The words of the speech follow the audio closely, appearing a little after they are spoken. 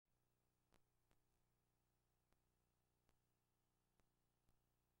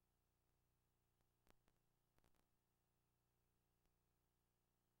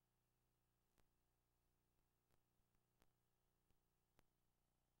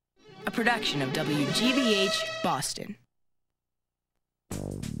a production of WGBH Boston.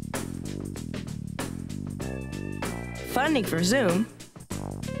 Funding for Zoom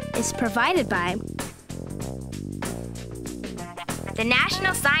is provided by the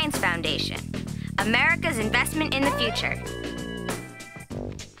National Science Foundation, America's investment in the future,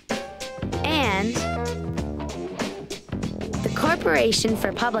 and the Corporation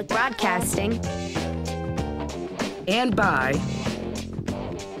for Public Broadcasting, and by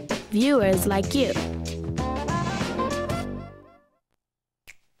viewers like you.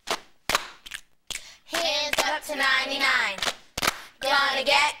 Hands up to 99. Gonna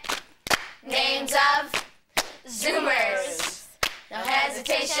get names of Zoomers. No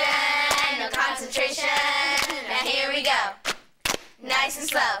hesitation, no concentration. Now here we go. Nice and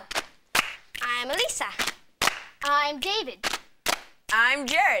slow. I'm Alisa. I'm David. I'm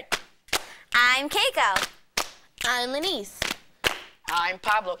Jared. I'm Keiko. I'm Lynese. I'm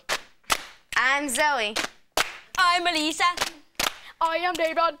Pablo. I'm Zoe. I'm Alisa. I am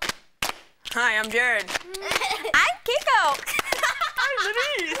David. Hi, I'm Jared. I'm Keiko. I'm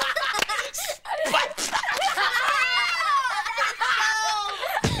Lynese.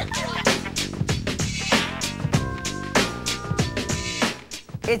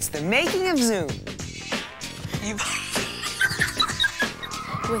 It's the making of Zoom.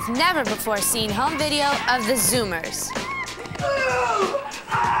 With never before seen home video of the Zoomers.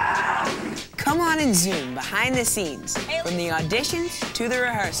 Come on and Zoom behind the scenes, from the auditions to the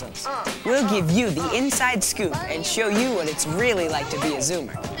rehearsals. We'll give you the inside scoop and show you what it's really like to be a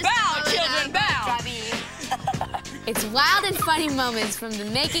Zoomer. Bow, children, bow! It's wild and funny moments from the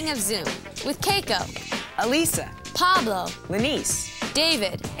making of Zoom with Keiko, Alisa, Pablo, Lynese,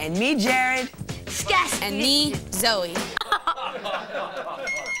 David, and me, Jared, and me, Zoe.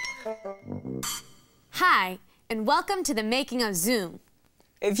 Hi, and welcome to the making of Zoom.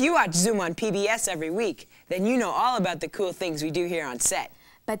 If you watch Zoom on PBS every week, then you know all about the cool things we do here on set.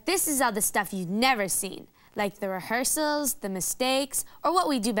 But this is all the stuff you've never seen, like the rehearsals, the mistakes, or what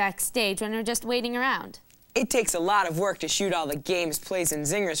we do backstage when we're just waiting around. It takes a lot of work to shoot all the games, plays, and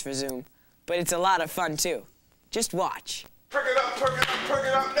zingers for Zoom, but it's a lot of fun, too. Just watch. Perk it up, perk it up, perk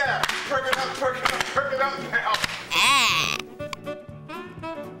it up now. Perk it up, perk it up, perk it up now.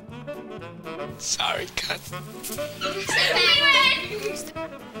 Sorry, cut.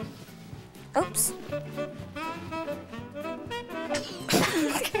 Oops.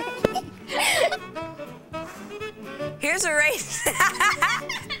 Here's a race.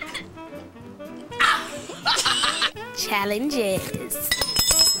 Challenges.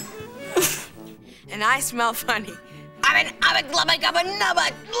 And I smell funny. I'm a glubba gubba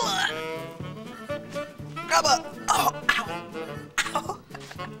nubba. Rubber. Oh, ow. Ow.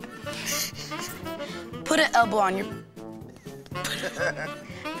 Put an elbow on your...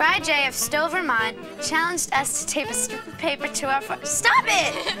 Brad J. of Stowe, Vermont, challenged us to tape a strip of paper to our foot. Stop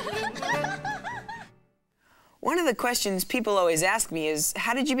it! One of the questions people always ask me is,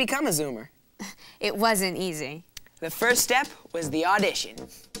 how did you become a Zoomer? It wasn't easy. The first step was the audition.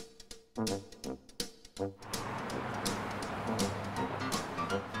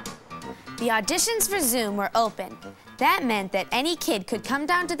 The auditions for Zoom were open. That meant that any kid could come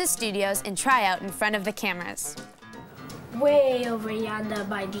down to the studios and try out in front of the cameras. Way over yonder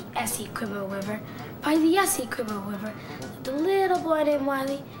by the Essequibo River, lived a little boy named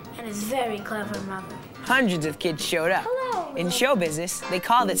Wiley and his very clever mother. Hundreds of kids showed up. Hello. In show business, they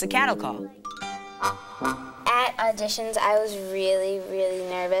call this a cattle call. At auditions, I was really, really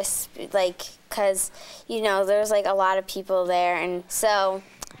nervous, because, there was, a lot of people there, and so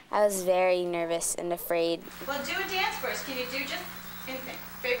I was very nervous and afraid. Well, do a dance first. Can you do just anything?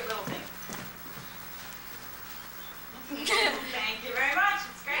 Favorite little thing. Thank you very much.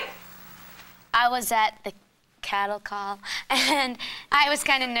 It's great. I was at the cattle call, and I was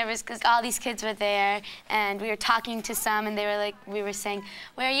kind of nervous because all these kids were there, and we were talking to some, and they were like, we were saying,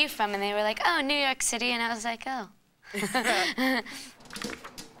 where are you from? And they were like, oh, New York City, and I was like, oh.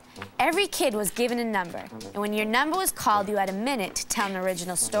 Every kid was given a number, and when your number was called, you had a minute to tell an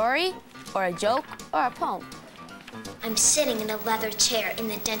original story, or a joke, or a poem. I'm sitting in a leather chair in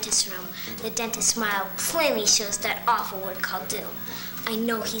the dentist's room. The dentist's smile plainly shows that awful word called doom. I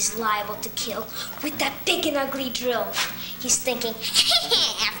know he's liable to kill with that big and ugly drill. He's thinking,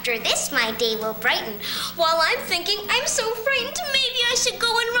 after this my day will brighten. While I'm thinking, I'm so frightened, maybe I should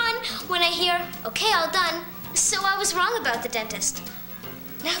go and run. When I hear, okay, all done. So I was wrong about the dentist.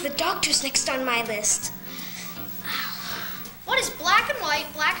 Now the doctor's next on my list. What is black and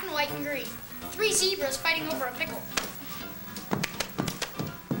white and green? 3 zebras fighting over a pickle.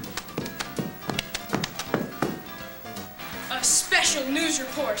 A special special news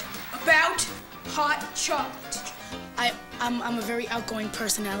report about hot chocolate. I'm a very outgoing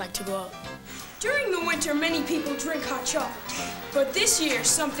person. I like to go out. During the winter, many people drink hot chocolate. But this year,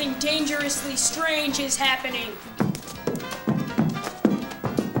 something dangerously strange is happening.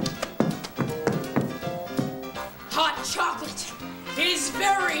 Hot chocolate is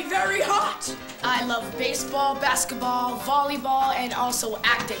very, very hot. I love baseball, basketball, volleyball, and also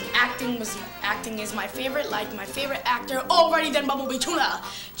acting. Acting is my favorite, like my favorite actor, already then Bumblebee Tuna,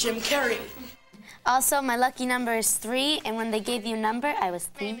 Jim Carrey. Also, my lucky number is 3, and when they gave you a number, I was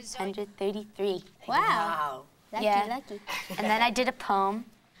 333. Wow. Lucky. And then I did a poem.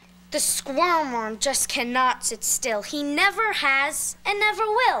 The squirmworm just cannot sit still. He never has and never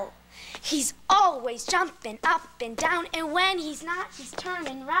will. He's always jumping up and down, and when he's not, he's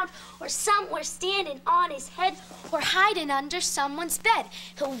turning round or somewhere standing on his head or hiding under someone's bed.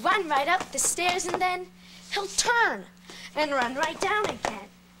 He'll run right up the stairs and then he'll turn and run right down again.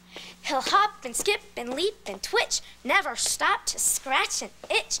 He'll hop and skip and leap and twitch, never stop to scratch and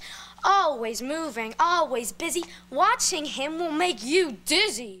itch. Always moving, always busy. Watching him will make you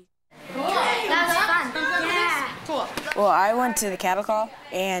dizzy. Cool. That was fun. Yeah. Cool. Well, I went to the cattle call,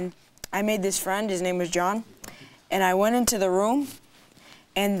 and I made this friend. His name was John. And I went into the room,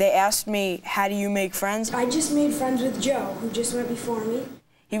 and they asked me, how do you make friends? I just made friends with Joe, who just went before me.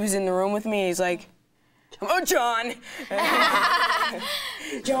 He was in the room with me. He's like, oh, John.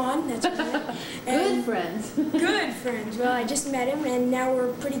 John, that's right. Good friends. Good friends. Well, I just met him, and now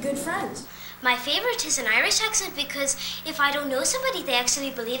we're pretty good friends. My favorite is an Irish accent because if I don't know somebody, they actually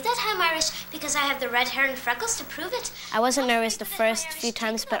believe that I'm Irish because I have the red hair and freckles to prove it. I wasn't nervous the first few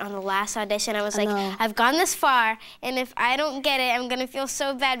times, but on the last audition, I was like, I've gone this far, and if I don't get it, I'm gonna feel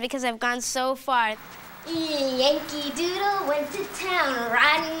so bad because I've gone so far. Yankee Doodle went to town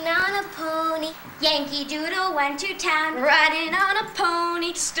riding on a pony. Yankee Doodle went to town riding on a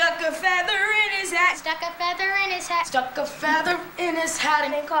pony. Stuck a feather in his hat. Stuck a feather in his hat. Stuck a feather in his hat.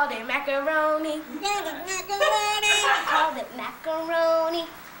 And they called it macaroni. They called it macaroni.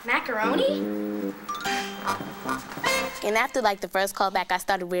 Macaroni? And after like the first callback, I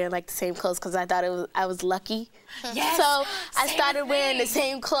started wearing like the same clothes because I thought I was lucky. Yes, so I started wearing the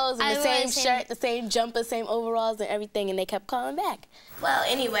same clothes and the same shirt, the same jumper, same overalls and everything, and they kept calling back. Well,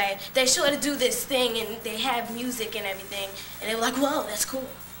 anyway, they sort of do this thing and they have music and everything, and they were like, whoa, that's cool.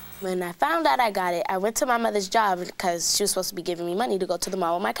 When I found out I got it, I went to my mother's job because she was supposed to be giving me money to go to the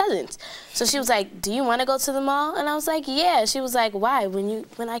mall with my cousins. So she was like, do you want to go to the mall? And I was like, yeah. She was like, why?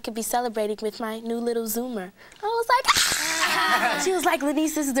 When I could be celebrating with my new little Zoomer. I was like, ah! She was like,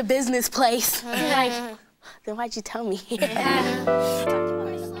 Lynese, this is the business place. I'm like, then why'd you tell me?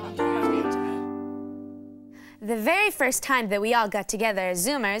 The very first time that we all got together as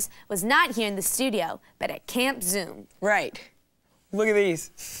Zoomers was not here in the studio, but at Camp Zoom. Right. Look at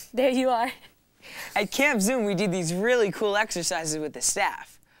these. There you are. At Camp Zoom, we did these really cool exercises with the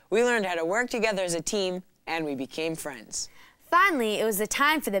staff. We learned how to work together as a team, and we became friends. Finally, it was the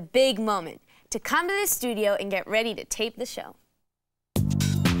time for the big moment, to come to the studio and get ready to tape the show.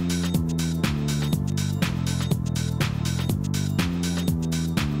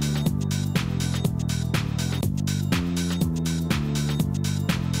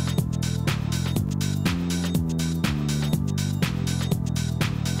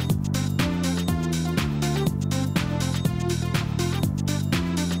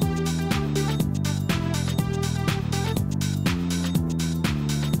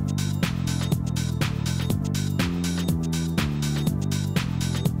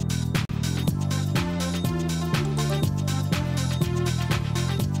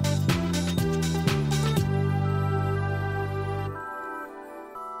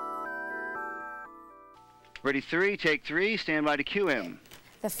 Ready 3, take 3, stand by to cue him.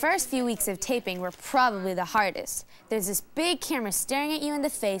 The first few weeks of taping were probably the hardest. There's this big camera staring at you in the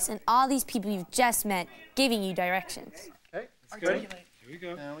face and all these people you've just met giving you directions. Okay, that's good. Here we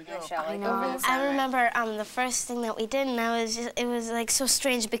go. There we go. I remember the first thing that we did, and it was like so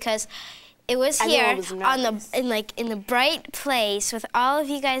strange because it was here in the bright place with all of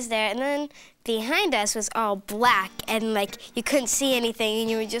you guys there, and then behind us was all black, and like you couldn't see anything, and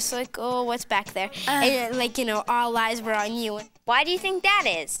you were just like, oh, what's back there? And like, you know, all eyes were on you. Why do you think that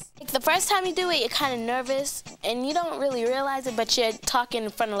is? Like, the first time you do it, you're kind of nervous, and you don't really realize it, but you're talking in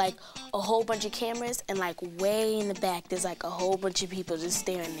front of like a whole bunch of cameras, and like way in the back, there's like a whole bunch of people just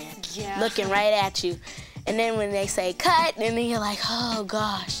staring there, looking right at you. And then when they say cut, and then you're like, oh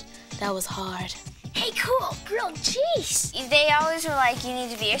gosh, that was hard. Hey, cool, grilled cheese. They always were like, you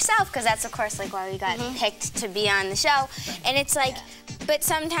need to be yourself, because that's, of course, like why we got picked to be on the show. And it's like, but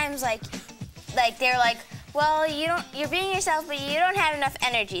sometimes, like they're like, well, you're being yourself, but you don't have enough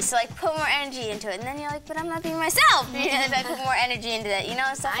energy. So like put more energy into it. And then you're like, but I'm not being myself. You know, if I put more energy into that, you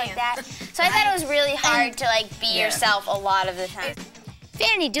know, stuff like that. So I thought it was really hard to like be yourself a lot of the time.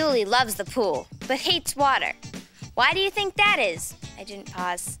 Fanny Dooley loves the pool, but hates water. Why do you think that is? I didn't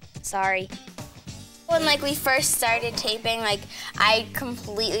pause, sorry. When like we first started taping, like I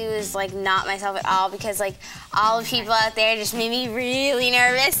completely was like not myself at all because like all the people out there just made me really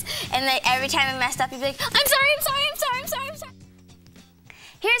nervous. And like every time I messed up, you'd be like, I'm sorry, I'm sorry, I'm sorry, I'm sorry, I'm sorry.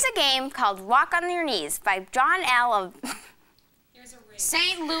 Here's a game called Walk on Your Knees by John L. of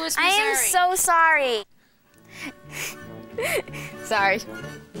St. Louis, Missouri. I am so sorry. Sorry.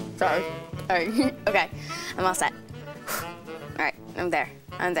 Sorry. Okay, I'm all set. All right, I'm there.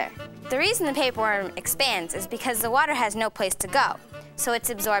 The reason the paperworm expands is because the water has no place to go, so it's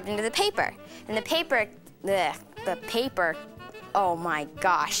absorbed into the paper. And the paper, oh my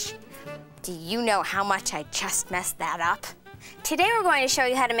gosh. Do you know how much I just messed that up? Today we're going to show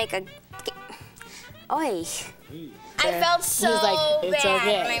you how to make a, oi. I felt so bad when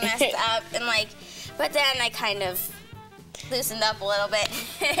I messed up, and like, but then I kind of loosened up a little bit.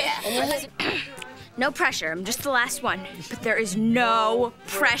 No pressure, I'm just the last one. But there is no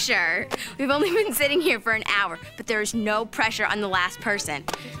pressure. We've only been sitting here for an hour, but there is no pressure on the last person.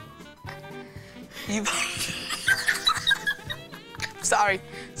 Sorry,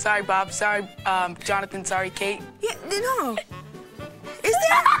 Bob. Sorry, Jonathan. Sorry, Kate. Yeah, no. Is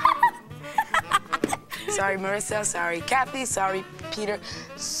there? Sorry, Marissa. Sorry, Kathy. Sorry, Peter.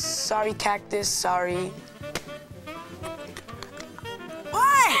 Sorry, Cactus. Sorry.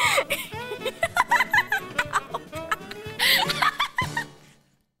 Why?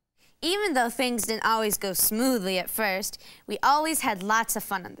 Even though things didn't always go smoothly at first, we always had lots of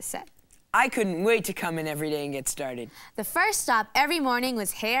fun on the set. I couldn't wait to come in every day and get started. The first stop every morning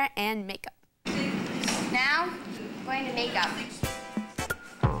was hair and makeup. Now, going to makeup. This is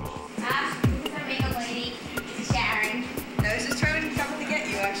our makeup lady, Sharon. I was just trying to come to get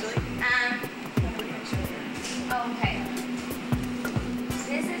you, actually. Oh, okay.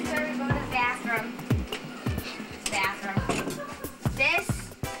 This is where we go to the bathroom. This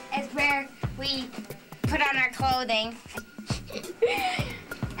is where we put on our clothing.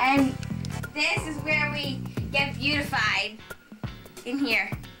 And this is where we get beautified. In here.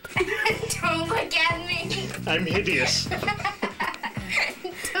 Don't look at me. I'm hideous.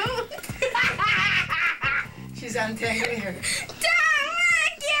 She's on here. Don't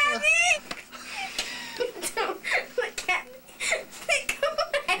look at me. Don't look at me. Go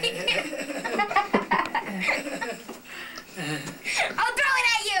away. I'll throw it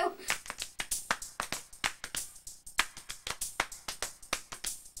at you.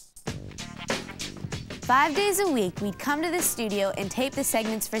 5 days a week, we'd come to the studio and tape the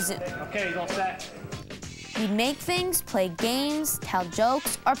segments for Zoom. Okay, he's all set. We'd make things, play games, tell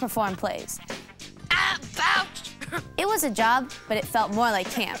jokes, or perform plays. It was a job, but it felt more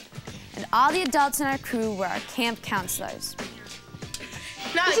like camp. And all the adults in our crew were our camp counselors.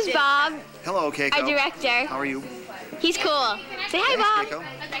 This is Bob, Hello, Keiko. our director. How are you? He's cool. Say hi, Bob. Keiko.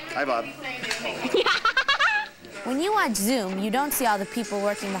 Hi, Bob. When you watch Zoom, you don't see all the people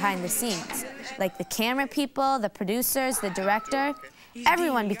working behind the scenes, like the camera people, the producers, the director.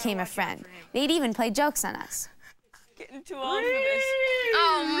 Everyone became a friend. They'd even play jokes on us. Getting too old for this.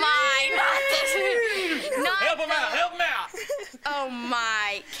 Oh my, not this. Help him out, help him out. Oh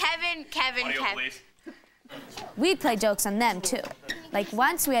my. Kevin. Please. We'd play jokes on them, too. Like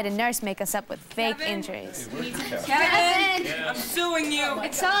once we had a nurse make us up with fake injuries. Kevin, I'm suing you.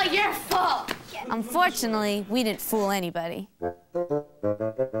 It's all your fault. Unfortunately, we didn't fool anybody.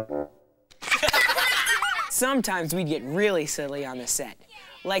 Sometimes we'd get really silly on the set.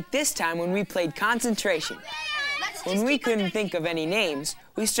 Like this time when we played Concentration. When we couldn't think of any names,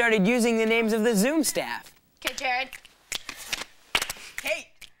 we started using the names of the Zoom staff. Okay, Jared. Kate.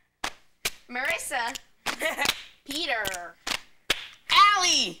 Marissa. Peter.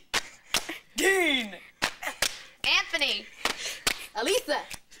 Allie. Dean. Anthony. Alisa.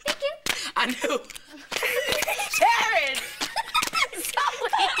 I knew. Sharon.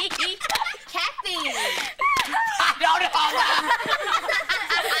 Zoe. Kathy. I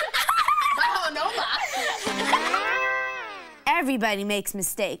don't know. Everybody makes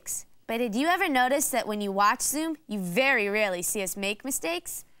mistakes. But did you ever notice that when you watch Zoom, you very rarely see us make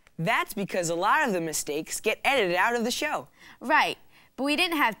mistakes? That's because a lot of the mistakes get edited out of the show. Right, but we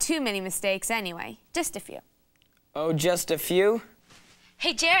didn't have too many mistakes anyway, just a few. Oh, just a few?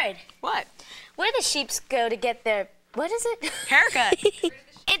 Hey, Jared. What? Where do sheeps go to get their, what is it? Haircut.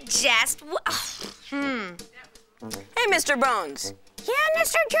 It just, Hey, Mr. Bones. Yeah,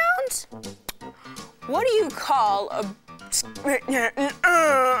 Mr. Jones? What do you call a...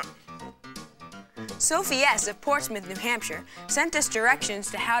 Sophie S. of Portsmouth, New Hampshire, sent us directions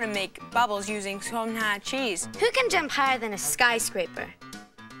to how to make bubbles using Sonha cheese. Who can jump higher than a skyscraper?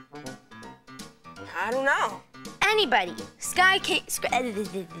 I don't know. Anybody.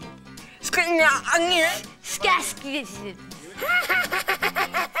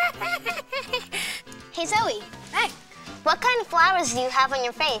 Hey, Zoe. Hey. What kind of flowers do you have on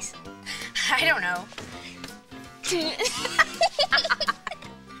your face? I don't know.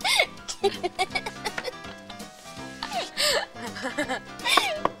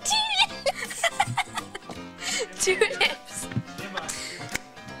 Tulips.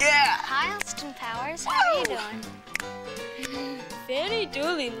 Yeah. Hi, Austin Powers. How are you doing? Fanny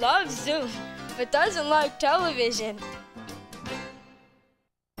Dooley loves Zoom, but doesn't like television.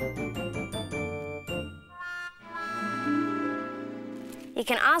 You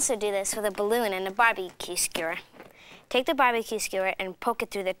can also do this with a balloon and a barbecue skewer. Take the barbecue skewer and poke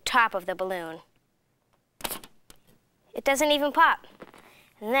it through the top of the balloon. It doesn't even pop.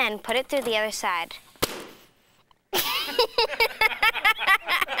 And then put it through the other side. Should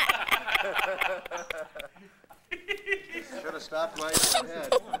have stopped right in your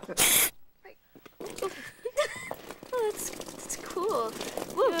head. Oh, that's cool.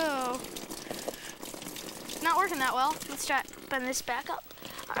 Whoa. Not working that well. Let's try bend this back up.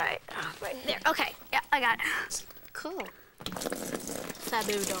 All right, right there. Okay, yeah, I got it. Cool.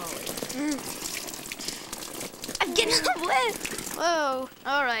 Sabu dolly. I'm getting a lift. Whoa,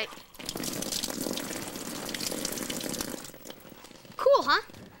 all right. Cool, huh?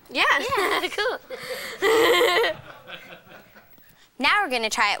 Yeah. Yeah, cool. Now we're gonna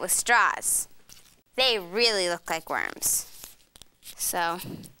try it with straws. They really look like worms. So,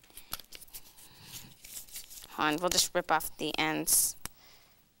 hold on, we'll just rip off the ends.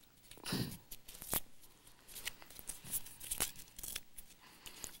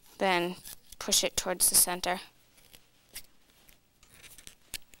 Then push it towards the center.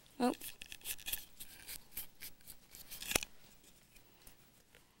 Oh.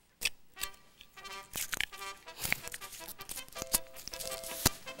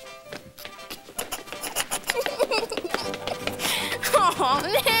 Oh,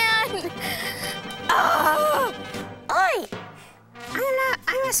 man! Oh! Oi!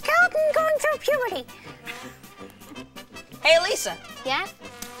 I'm a skeleton going through puberty. Hey, Alisa. Yeah?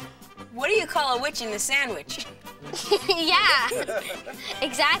 What do you call a witch in the sandwich? Yeah,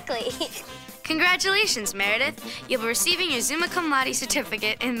 exactly. Congratulations, Meredith. You'll be receiving your Summa Cum Laude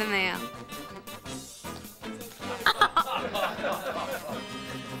certificate in the mail.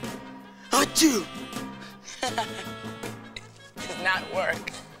 Achoo! Does not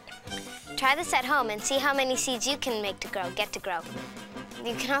work. Try this at home and see how many seeds you can make to get to grow.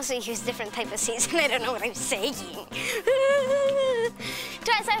 You can also use different type of seeds, and I don't know what I'm saying.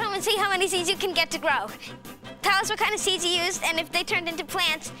 Try this at home and see how many seeds you can get to grow. Tell us what kind of seeds you used, and if they turned into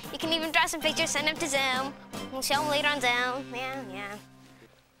plants, you can even draw some pictures, send them to Zoom. We'll show them later on Zoom. Yeah.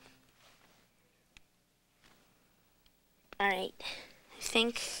 All right, I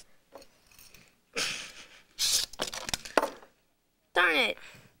think. Darn it.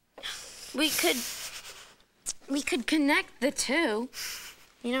 We could connect the two.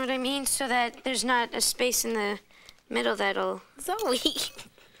 You know what I mean? So that there's not a space in the middle that'll... Zoe.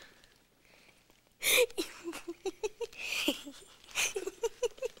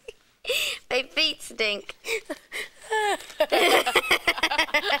 My feet stink.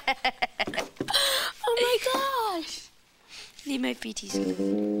 Oh my gosh. Need my feeties.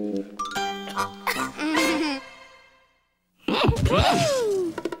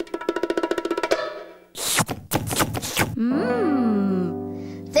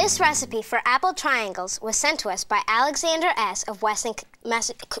 This recipe for apple triangles was sent to us by Alexander S. of Weston,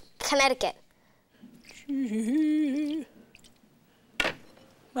 Connecticut.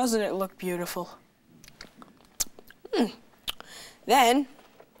 Doesn't it look beautiful? Then,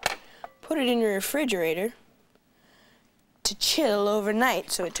 put it in your refrigerator to chill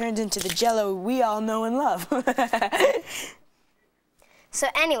overnight so it turns into the Jell-O we all know and love. So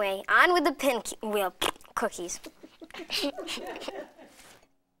anyway, on with the pinwheel cookies.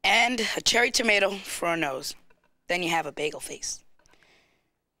 And a cherry tomato for a nose. Then you have a bagel face.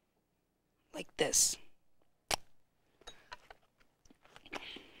 Like this.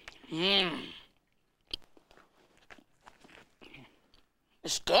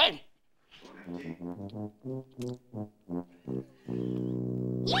 It's good. Yeah.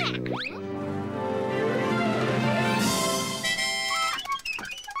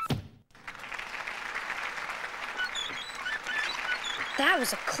 That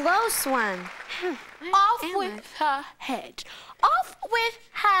was a close one. Off with her head. Off with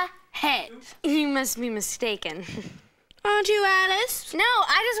her head. You must be mistaken. Aren't you, Alice? No,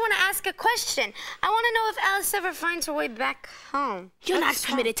 I just want to ask a question. I want to know if Alice ever finds her way back home. You're not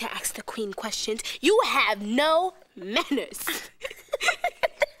permitted to ask the queen questions. You have no manners.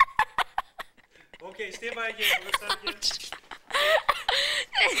 Okay, stand by again. Let's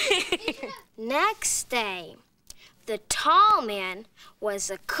start again. Next day, the tall man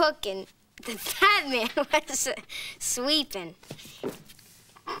was a cooking, the fat man was a sweeping.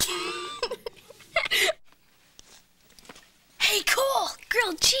 Hey, cool!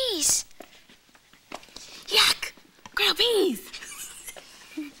 Grilled cheese! Yuck! Grilled peas!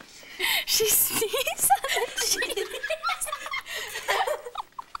 She sneezes on the cheese.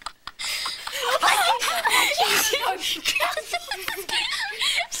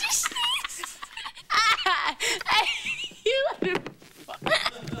 She sneezes!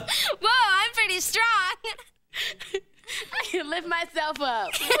 Whoa, I'm pretty strong. I can lift myself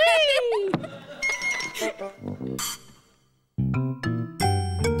up.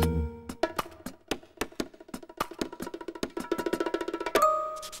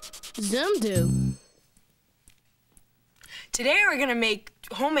 Zoom do. Today we're gonna make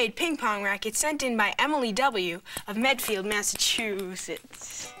homemade ping pong rackets sent in by Emily W. of Medfield,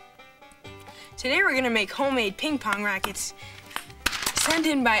 Massachusetts. Today we're gonna make homemade ping pong rackets sent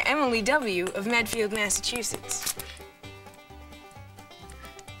in by Emily W. of Medfield, Massachusetts.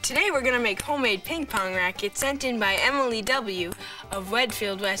 Today we're gonna make homemade ping pong rackets sent in by Emily W. of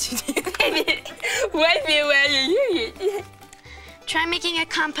Wedfield, Massachusetts. Wedfield, Massachusetts. Try making a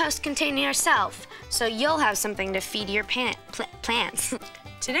compost container yourself, so you'll have something to feed your plants.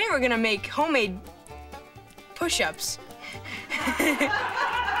 Today we're gonna make homemade push-ups.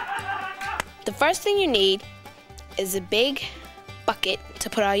 The first thing you need is a big bucket to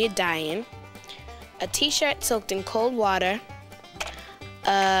put all your dye in, a t-shirt soaked in cold water,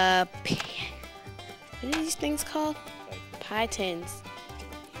 what are these things called? Pie tins.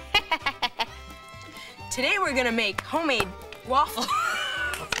 Today we're gonna make homemade waffle.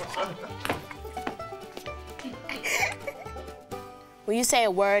 When you say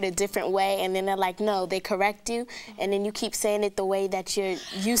a word a different way and then they're like, no, they correct you, and then you keep saying it the way that you're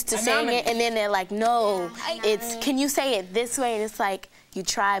used to saying it, and then they're like, no, can you say it this way? And it's like, you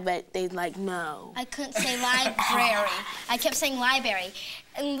try, but they're like, no. I couldn't say library. I kept saying library.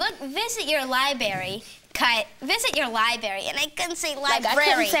 And look, visit your library. Visit your library, and I couldn't say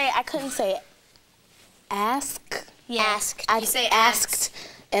library. Like I couldn't say ask. Yeah. Asked. I say asked,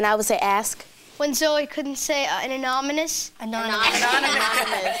 and I would say ask. When Zoe couldn't say an anonymous. Anonymous.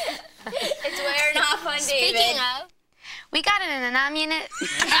 It's wearing off on David. Speaking of, We got an anonymous.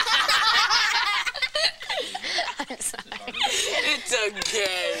 I'm sorry. It's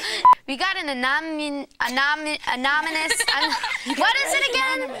okay. We got an anonymous. What is it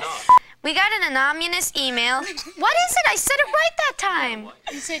again? We got an anonymous email. What is it? I said it right that time.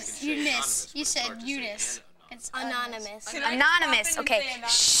 You said Eunice. You said Eunice. It's anonymous. Anonymous. Okay.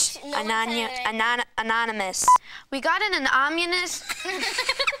 Shh. Anonymous. We got an anonymous. I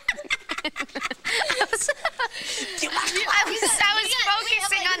was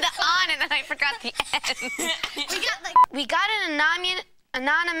focusing on the on and then I forgot the N. We got an anonymous.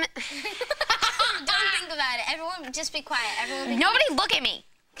 Don't think about it. Everyone, just be quiet. Everyone. Nobody look at me.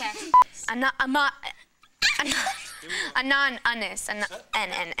 Okay. Anonymous. N.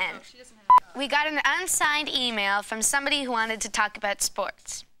 We got an unsigned email from somebody who wanted to talk about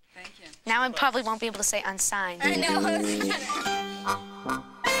sports. Thank you. Now I probably won't be able to say unsigned. I know.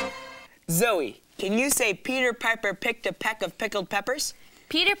 Zoe, can you say Peter Piper picked a peck of pickled peppers?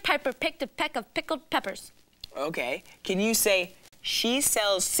 Peter Piper picked a peck of pickled peppers. Okay. Can you say she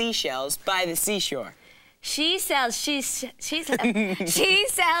sells seashells by the seashore? She sells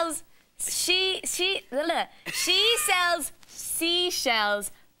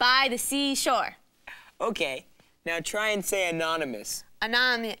seashells by the seashore. Okay. Now try and say anonymous.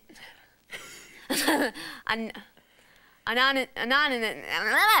 Anonymous.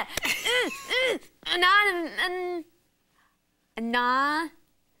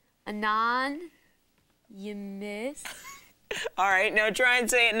 All right, now try and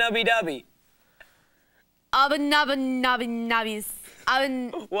say it nubby-dubby. Nubbies.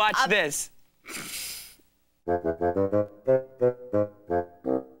 Watch this.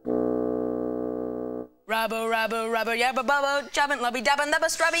 Rubber, yabba, bubba, jubbin, lubby, dubbin, lubba,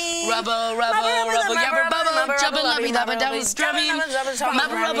 strubby. Rubber, yabba, bubba, jubbin, lubby, dubba, dubba, strubby.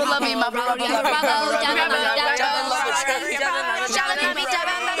 Rubber, lubby, mubba, rubber,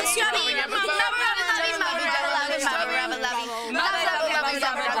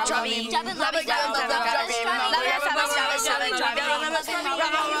 lubby,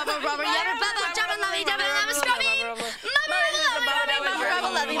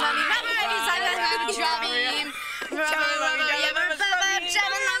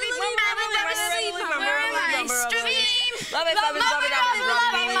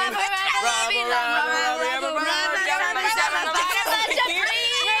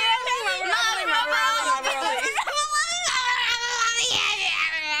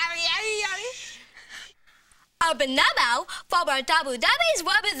 Nabo, for Dabu Dabby's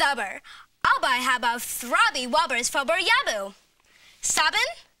Wubba Dubber. Alba Habo Throbby Wubbers for Yabu. Sabin?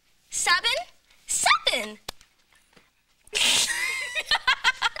 Sabin? Sabin!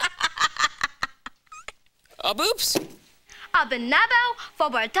 Boops. Nabo, for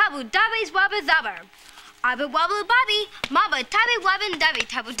Dabu Dabby's Wubba Dubber. Abba Wubba Bobby, Mama Tabby Wubbin Dabby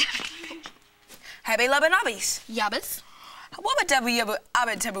Tabu Dabby. Happy Lubba Nobbies. Yabbas. Wubba Dabu Yubba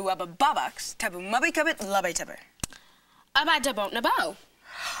Abba Tabu Wubba Babaks Tabu Mubby Cubbit Lubby Tubber. Abba Dabot Nabo.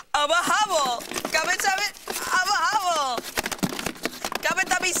 Abba Hobble. Cubbit Tubbit. Abba Hobble. Cubbit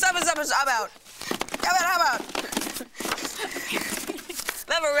Tubby Subbers Uppers About. Cubbit About.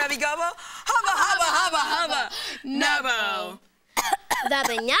 Lever Rabby Gobbo. Hubba Hubba Hubba Hubba. Nubbo.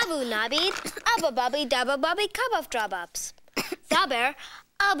 Dabba Nabu Nabby, Abba Bobby Dabba Bobby Cup of Drop-Ups. Dabber,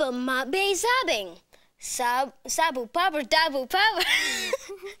 Abba Mabbe Zabbing. Sabu Pupper Dabu Pupper.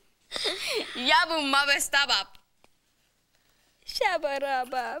 Yabu Mubba Stabab. Shabba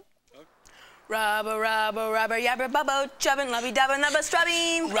Rabba. Rubber, rubber, rubber, yabber, bubbo, chubbin, lubby, dubba, nubba,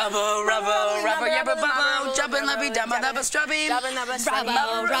 strubbing. Rubber, rubber, rubber, yabber, bubbo, chubbin, lubby, dubba, nubba, strubbing. Rubber,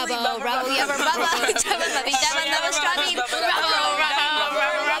 rubber, rubber, yabber, bubbo, chubbin, lubby, dubba, nubba, strubbing. Rubber, rubber,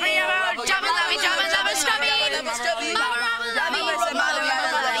 rubber, yabber, chubbin, lubby, dubba, nubba, strubbing.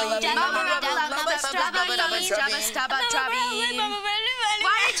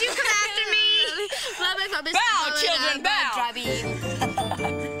 Why did you come after me? Bow, children, bow.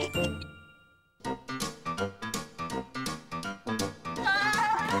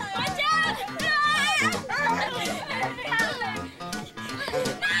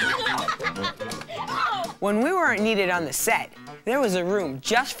 When we weren't needed on the set, there was a room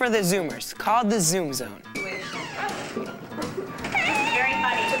just for the Zoomers called the Zoom Zone.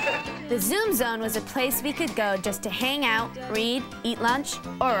 The Zoom Zone was a place we could go just to hang out, read, eat lunch,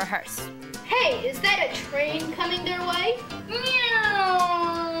 or rehearse. Hey, is that a train coming their way? Meow.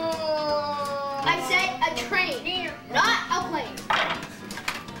 I said a train, not a plane.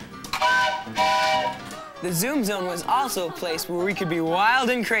 The Zoom Zone was also a place where we could be wild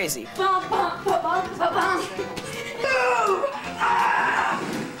and crazy. Bum, bum, bum, bum, bum, bum.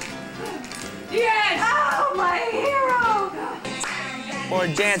 Yes! Oh, my hero! Or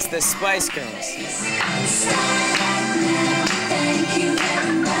dance the Spice Girls. Thank you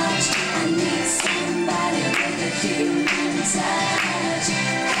very much. I need somebody with a human touch.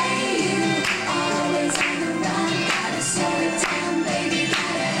 Hey, you, always on the run. Gotta slow it down, baby.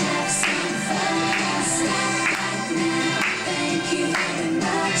 Gotta have some fun. Stop right now. Thank you very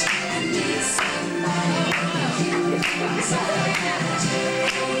much. I need somebody with a human touch.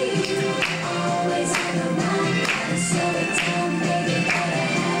 Hey, you, always on the run. Gotta slow it down, baby. Gotta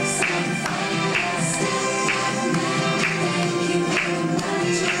have some fun. Stop right now. Thank you very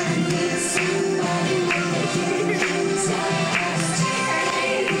much. I need somebody with a human touch.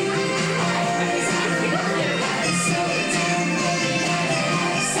 Hey, you, always on the run. Gotta slow it down, baby. Gotta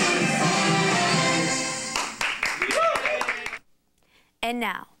have some fun. And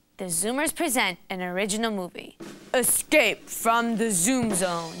now, the Zoomers present an original movie, Escape from the Zoom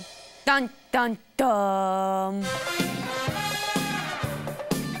Zone. Dun, dun, dun.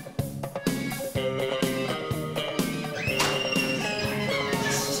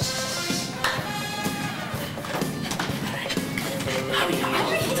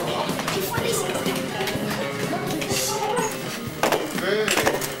 Hurry.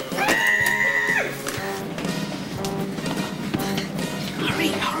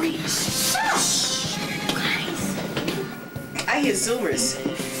 I hear Zoomers.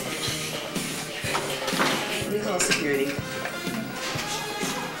 Let me call security.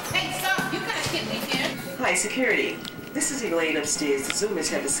 Hey, stop! You guys can't leave here. Hi, security. This is Elaine upstairs. The Zoomers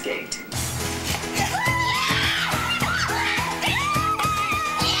have escaped.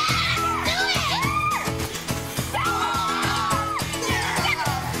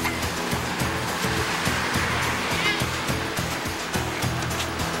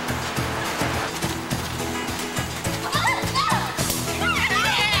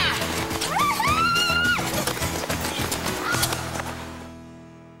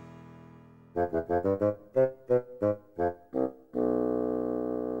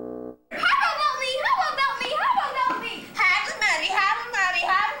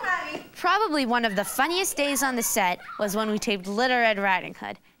 Probably one of the funniest days on the set was when we taped Little Red Riding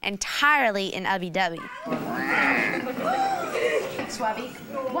Hood, entirely in ubby-dubby. Swabby.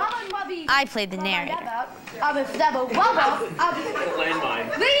 Wobby. I played the narrator. Landmine.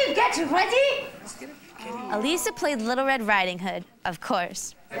 Will you get ready? Alisa played Little Red Riding Hood, of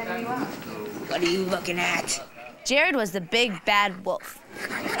course. What are you looking at? Jared was the big bad wolf.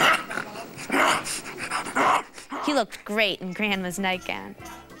 He looked great in Grandma's nightgown.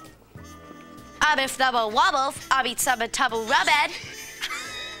 Abif double wobble, abit subba tubble rubbed.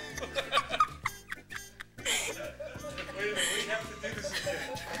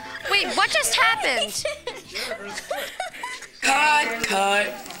 Wait, what just happened?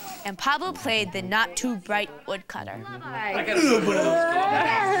 Cut. And Pablo played the not too bright woodcutter.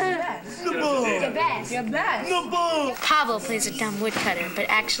 Pablo plays a dumb woodcutter, but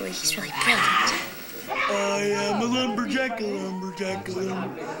actually he's really brilliant. I am a lumberjack.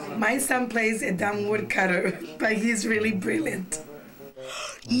 My son plays a dumb woodcutter, but he's really brilliant.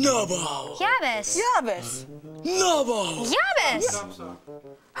 Nubbo. Yabis. Nubbo. Yabis.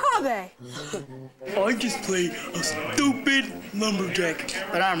 Habe. I just play a stupid lumberjack.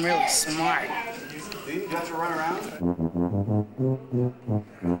 But I'm really smart. Do you have to run around?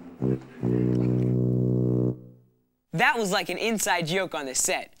 That was like an inside joke on the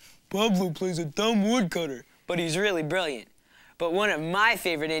set. Pablo plays a dumb woodcutter, but he's really brilliant. But one of my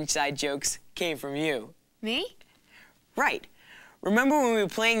favorite inside jokes came from you. Me? Right. Remember when we were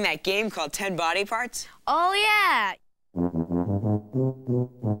playing that game called 10 Body Parts? Oh, yeah.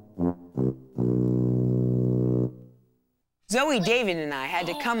 Zoe, David, and I had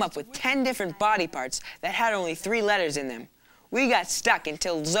to come up with 10 different body parts that had only 3 letters in them. We got stuck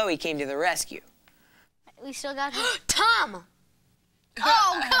until Zoe came to the rescue. We still got Tom.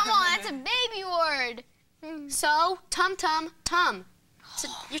 Oh, come on, that's a baby word. So, tum. So,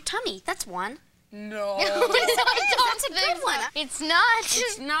 your tummy, that's one. No. That's a big one. It's not.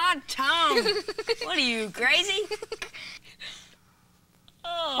 It's not Tom. What are you, crazy?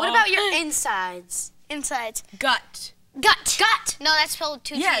 What about your insides? Insides. Gut. Gut. No, that's spelled with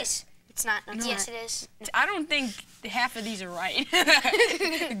 2 T's. Yes. It's not. No, Yes, it is. I don't think half of these are right.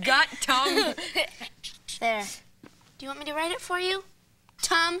 Gut, tongue. There. Do you want me to write it for you?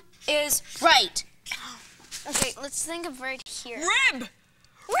 Tum is right. Okay, let's think of right here. Rib!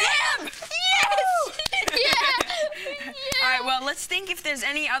 Yes! Yeah! All right, well, let's think if there's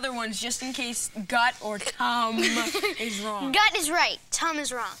any other ones just in case gut or tum is wrong. Gut is right. Tum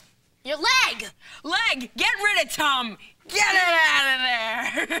is wrong. Your leg! Leg! Get rid of tum! Get it out of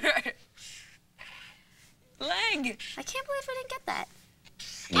there! Leg! I can't believe I didn't get that.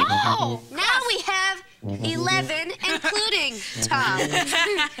 Oh! Now we have 11, including Tom.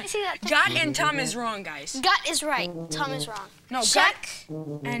 See that? Gut and tum is wrong, guys. Gut is right. Tum is wrong. No, check.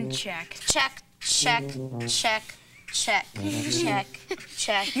 Gut and check. Check.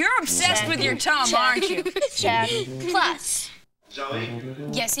 You're obsessed with your tum, aren't you? Check. Plus. Zoe,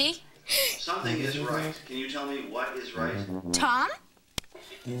 Yesy. something is right. Can you tell me what is right? Tom.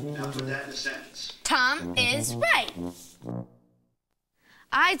 Now put that in a sentence. Tom is right.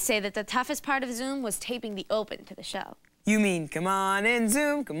 I'd say that the toughest part of Zoom was taping the open to the show. You mean, come on and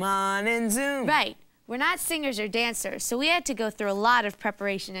Zoom, come on and Zoom. Right. We're not singers or dancers, so we had to go through a lot of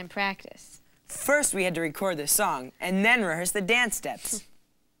preparation and practice. First, we had to record the song, and then rehearse the dance steps.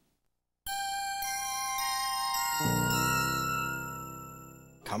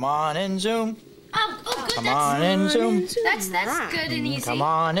 Come on and Zoom. Oh, good. Come on and Zoom. That's good and easy. Come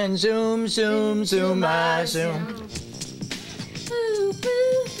on and Zoom, Zoom, Zoom, Zoom.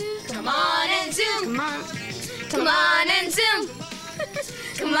 Come on and Zoom. Come on and Zoom.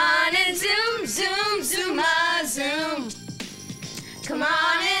 Come on and Zoom, Zoom, Zoom, Zoom. Come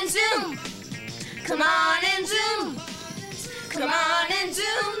on and Zoom. Come on and Zoom. Come on and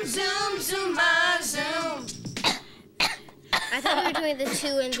Zoom, Zoom, Zoom, Zoom. I thought we were doing the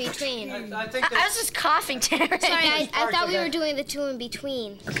 2 in between. I was just coughing, Terrence. Sorry, I thought we were doing the 2 in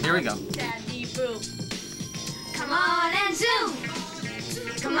between. Here we go. Daddy boo. Come on and Zoom.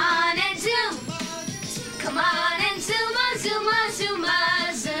 Come on and Zoom. Come on and Zoom, Zoom, Zoom.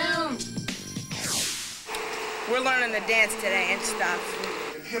 We're learning the dance today and stuff.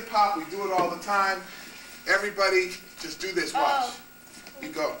 In hip hop, we do it all the time. Everybody, just do this. Watch. You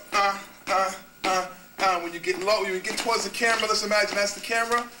go. When you get low, when you get towards the camera, let's imagine that's the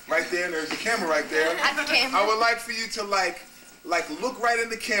camera right there, and there's the camera right there. That's the camera. I would like for you to like look right in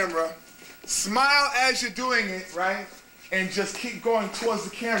the camera, smile as you're doing it, right? And just keep going towards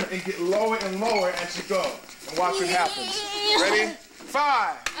the camera and get lower and lower as you go. And watch what happens. Ready?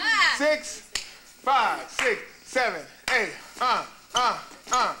 5, 6, 5, 6, 7, 8. Now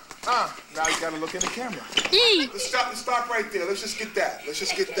you gotta look in the camera. Let's stop right there. Let's just get that. Let's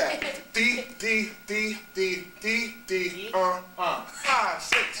just get that. D, D, D, D, D, D, 5,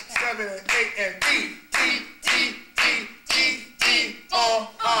 6, 7, 8, and D, D, D, D, D, D,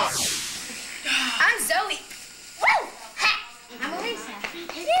 I'm Zoe. Woo! Ha! I'm Alisa.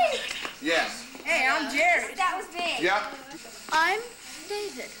 Yes. Hey, I'm Jared. That was big. Yep. I'm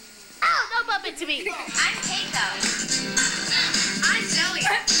David. Oh, no bump into me. I'm Keiko. I'm Zoe.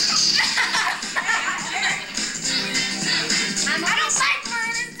 I don't like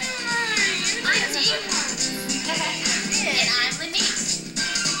murders too much. I'm Dean. And I'm Lynese.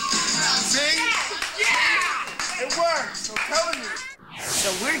 See? Yeah! It works. I'm telling you.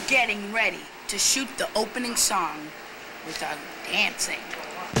 So we're getting ready to shoot the opening song with our dancing.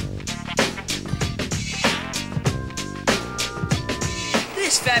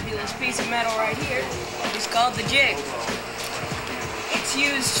 This fabulous piece of metal right here is called the jig. It's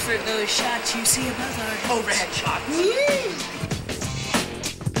used for those shots you see above our overhead shots.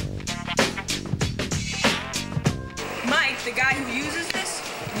 Mike, the guy who uses this,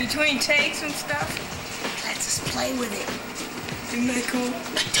 between takes and stuff, lets us play with it. Isn't that cool?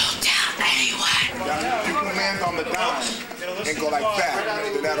 But don't tell anyone. You can land on the dime and go like that,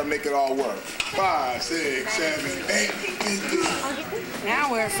 and that'll make it all work. 5, 6, 7, 8.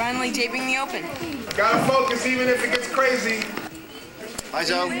 Now we're finally taping the open. Gotta focus even if it gets crazy. Hi,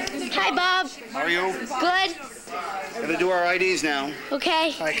 Zoe. Hi, Bob. How are you? Good. Gonna do our IDs now.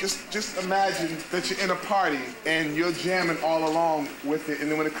 Okay. Like, just imagine that you're in a party and you're jamming all along with it, and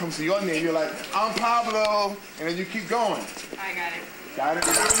then when it comes to your name, you're like, I'm Pablo, and then you keep going. I got it. Got it?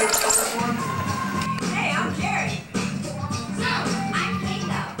 Hey, I'm Jared. So, I'm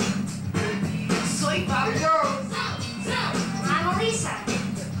Keiko. Soy Pablo. So, I'm Alisa.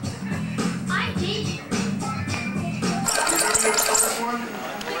 I'm Keiko.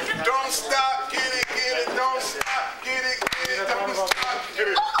 Don't stop, get it, don't stop, get it, don't stop, get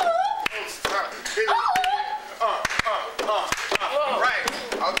it. Don't stop, get it. Right.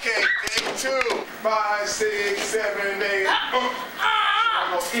 Okay, take 2, 5, 6, 7, 8. Go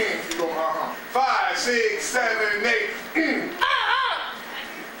in, you go 5, 6, 7, 8.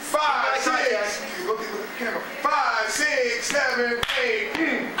 5, 6. Look at the camera. 5, 6, 7, 8.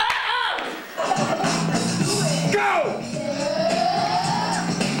 Go!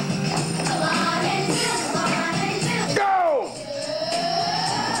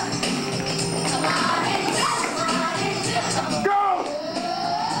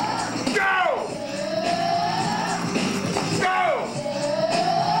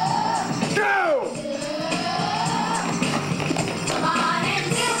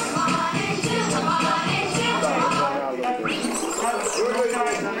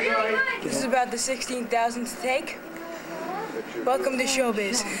 This is about the 16,000th take. Welcome to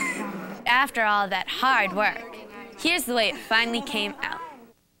showbiz. After all that hard work, here's the way it finally came out.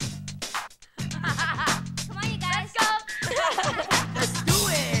 Come on, you guys. Let's go. Let's do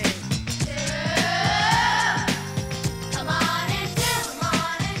it. Come on and do. Come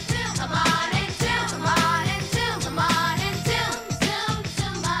on and do. Come on and do. Come on and do. Come on and do. Zoom,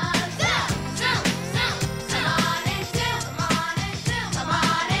 zoom, zoom, zoom, zoom. Come on and do. Come on and do. Come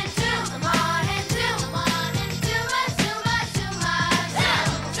on and do. Come on and do. Come on and do.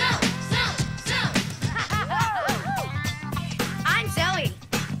 Zoom, zoom, zoom, zoom, zoom. I'm Zoe.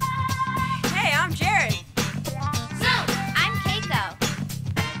 Hey, I'm Jared. I'm Keiko.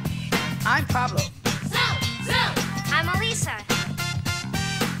 I'm Pablo. I'm Alisa.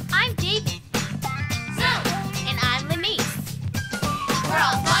 I'm David. And I'm Lynese. We're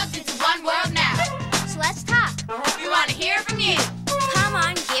all plugged into one world now. So let's talk. We want to hear from you. Come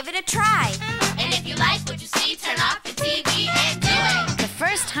on, give it a try. And if you like what you see, turn off the TV and do it. The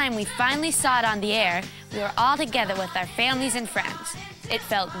first time we finally saw it on the air, we were all together with our families and friends. It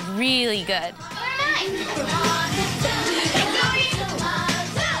felt really good.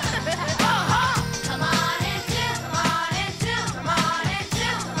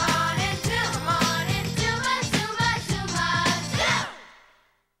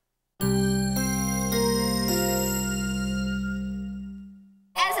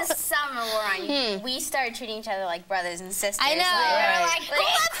 As a summer wore on, we started treating each other like brothers and sisters. I know. Like, We're like, who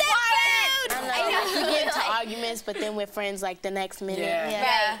left that food? I know. We get into arguments, but then we're friends like the next minute.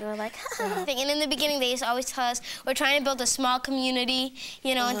 Yeah. And we're like, and in the beginning, they used to always tell us we're trying to build a small community,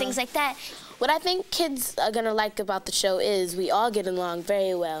 you know, and things like that. What I think kids are gonna like about the show is we all get along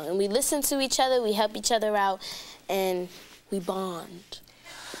very well, and we listen to each other, we help each other out, and we bond.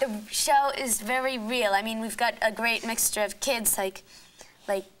 The show is very real. I mean, we've got a great mixture of kids like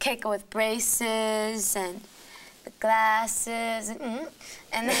Keiko with braces and the glasses, and then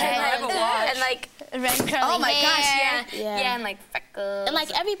and like red curly oh my hair. gosh, Yeah, and like freckles. And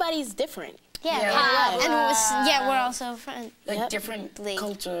like everybody's different. Yeah, and we're also friends. Like different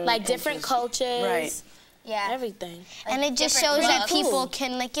cultures. Like different cultures. Right. Yeah. Everything. And it just shows that people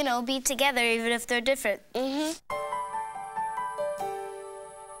can, like, you know, be together even if they're different. Mm-hmm.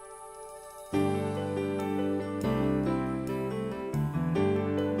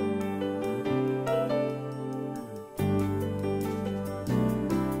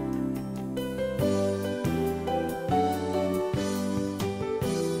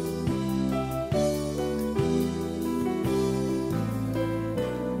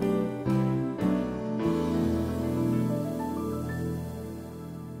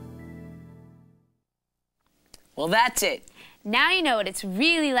 Well, that's it. Now you know what it's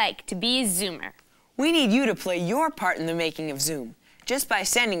really like to be a Zoomer. We need you to play your part in the making of Zoom, just by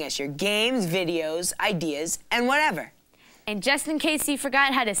sending us your games, videos, ideas, and whatever. And just in case you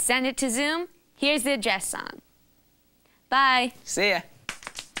forgot how to send it to Zoom, here's the address song. Bye. See ya.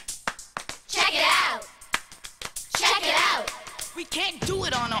 Check it out. Check it out. We can't do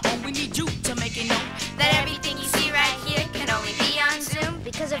it on our own. We need you to make it known That everything you see right here can only be on Zoom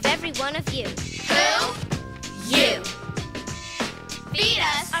because of every one of you. Who? You. Feed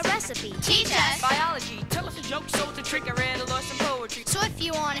us a recipe. Teach us biology. Tell us a joke, show us a trick, or read or some poetry. So if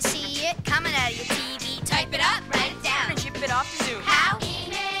you want to see it coming out of your TV, type it up, write it down, and ship it off to Zoom. How?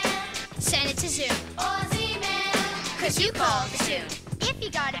 Email. Send it to Zoom. Or Z-mail. Cause you called the Zoom. If you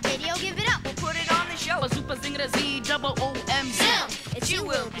got a video, give it up. We'll put it on the show. A super zinger Z-O-O-M. Zoom. It's you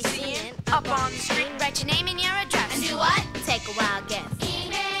will be seeing up on the screen. Write your name and your address. And do what? Take a wild guess.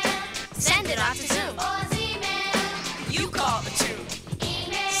 Email. Send it off to Zoom. Or Z-mail. You call the Zoom.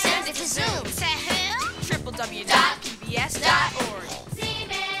 Email. Send it to Zoom. To who? www.pbs.org.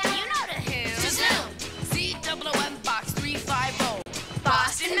 Z-mail. You know the who. To Zoom. Z-O-O-M Box 350.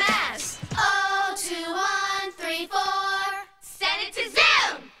 Boston, Mass. 02134. Send it to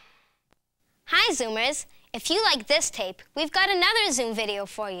Zoom. Hi, Zoomers. If you like this tape, we've got another Zoom video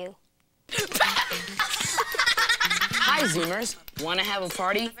for you. Hi, Zoomers. Want to have a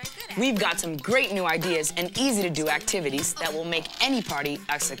party? We've got some great new ideas and easy-to-do activities that will make any party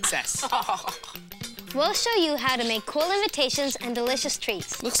a success. We'll show you how to make cool invitations and delicious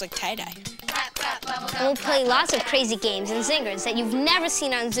treats. Looks like tie-dye. And we'll play lots of crazy games and zingers that you've never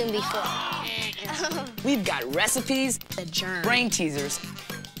seen on Zoom before. We've got recipes, brain teasers,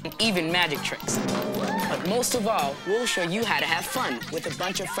 and even magic tricks. But most of all, we'll show you how to have fun with a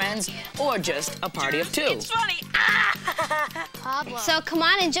bunch of friends or just a party of two. It's funny. Pablo. So come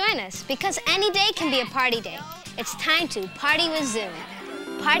on and join us, because any day can be a party day. It's time to party with Zoom.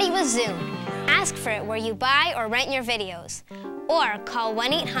 Party with Zoom. Ask for it where you buy or rent your videos. Or call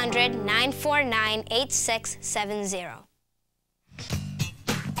 1-800-949-8670.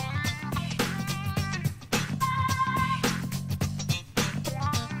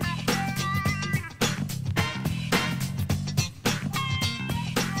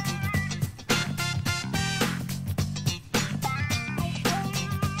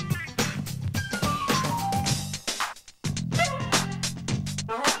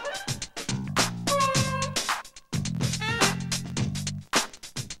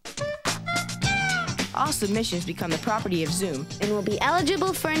 All submissions become the property of Zoom and will be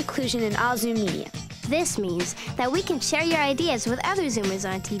eligible for inclusion in all Zoom media. This means that we can share your ideas with other Zoomers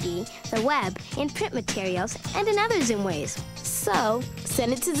on TV, the web, in print materials, and in other Zoom ways. So,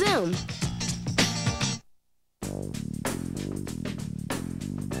 send it to Zoom.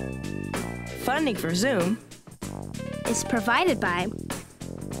 Funding for Zoom is provided by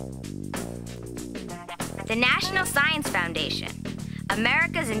the National Science Foundation,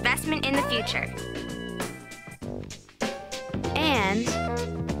 America's investment in the future. And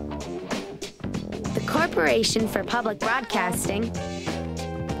the Corporation for Public Broadcasting.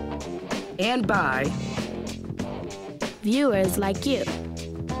 And by viewers like you.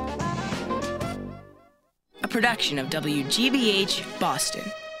 A production of WGBH Boston.